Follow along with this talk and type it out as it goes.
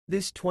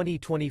This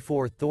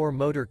 2024 Thor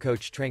Motor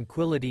Coach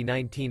Tranquility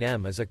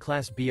 19M is a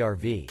Class B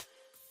RV.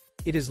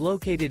 It is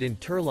located in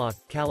Turlock,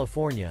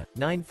 California,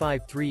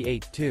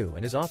 95382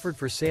 and is offered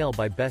for sale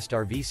by Best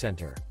RV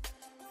Center.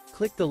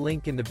 Click the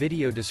link in the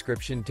video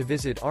description to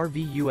visit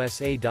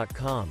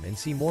RVUSA.com and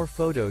see more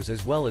photos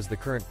as well as the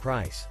current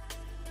price.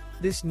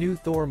 This new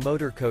Thor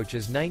Motor Coach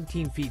is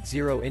 19 feet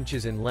 0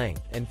 inches in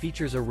length and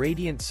features a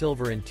radiant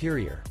silver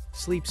interior,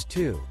 sleeps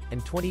 2,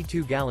 and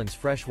 22 gallons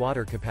fresh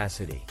water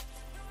capacity.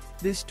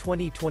 This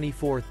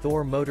 2024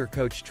 Thor Motor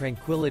Coach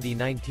Tranquility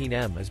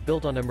 19M is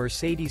built on a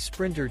Mercedes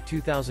Sprinter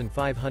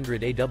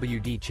 2500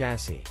 AWD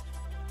chassis.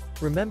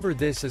 Remember,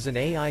 this is an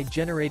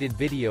AI-generated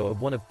video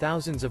of one of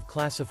thousands of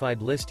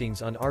classified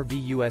listings on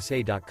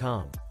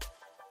RVUSA.com.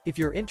 If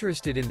you're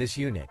interested in this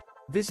unit,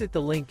 visit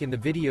the link in the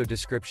video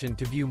description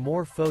to view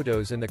more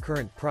photos and the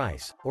current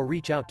price, or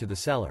reach out to the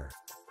seller.